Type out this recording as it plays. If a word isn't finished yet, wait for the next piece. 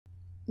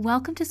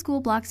Welcome to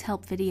SchoolBlocks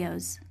help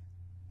videos.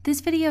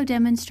 This video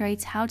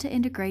demonstrates how to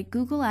integrate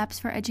Google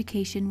Apps for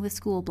Education with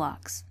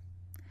SchoolBlocks.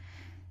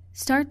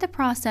 Start the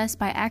process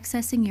by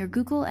accessing your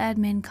Google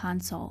Admin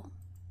console.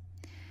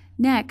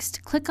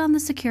 Next, click on the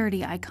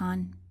security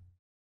icon.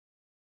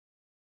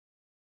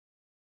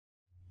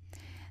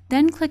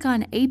 Then click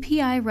on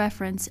API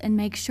Reference and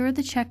make sure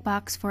the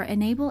checkbox for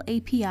Enable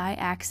API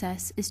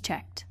Access is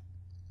checked.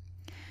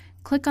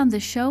 Click on the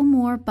Show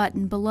More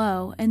button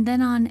below and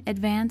then on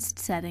Advanced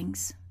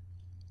Settings.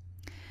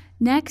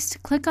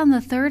 Next, click on the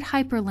third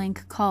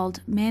hyperlink called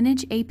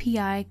Manage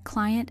API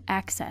Client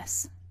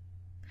Access.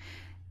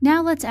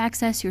 Now let's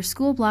access your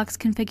SchoolBlocks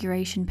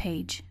configuration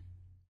page.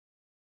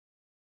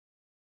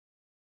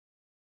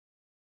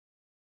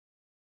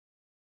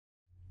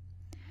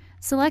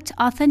 Select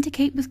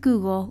Authenticate with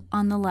Google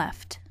on the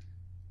left.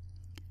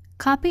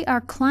 Copy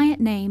our client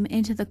name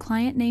into the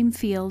client name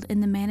field in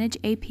the Manage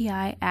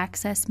API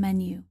Access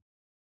menu.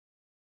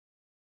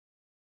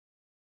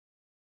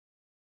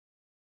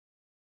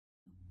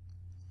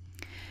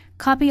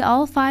 Copy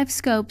all 5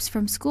 scopes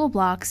from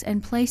SchoolBlocks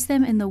and place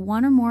them in the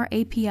One or More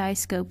API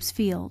Scopes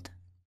field.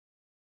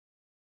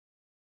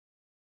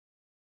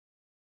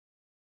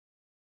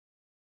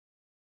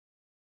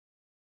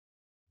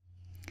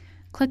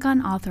 Click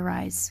on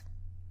Authorize.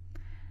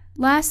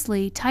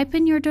 Lastly, type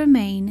in your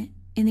domain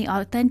in the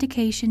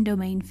Authentication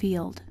Domain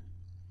field.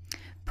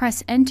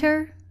 Press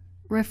Enter,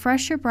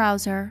 refresh your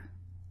browser,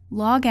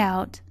 log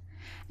out,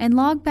 and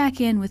log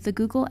back in with the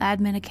Google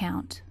Admin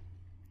account.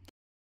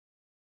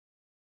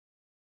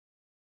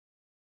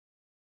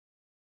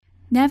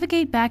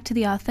 Navigate back to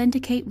the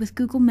Authenticate with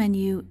Google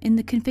menu in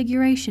the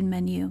Configuration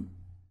menu.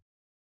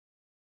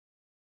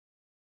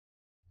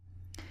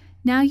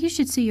 Now you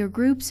should see your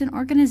groups and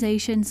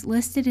organizations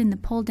listed in the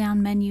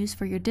pull-down menus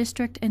for your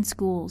district and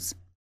schools.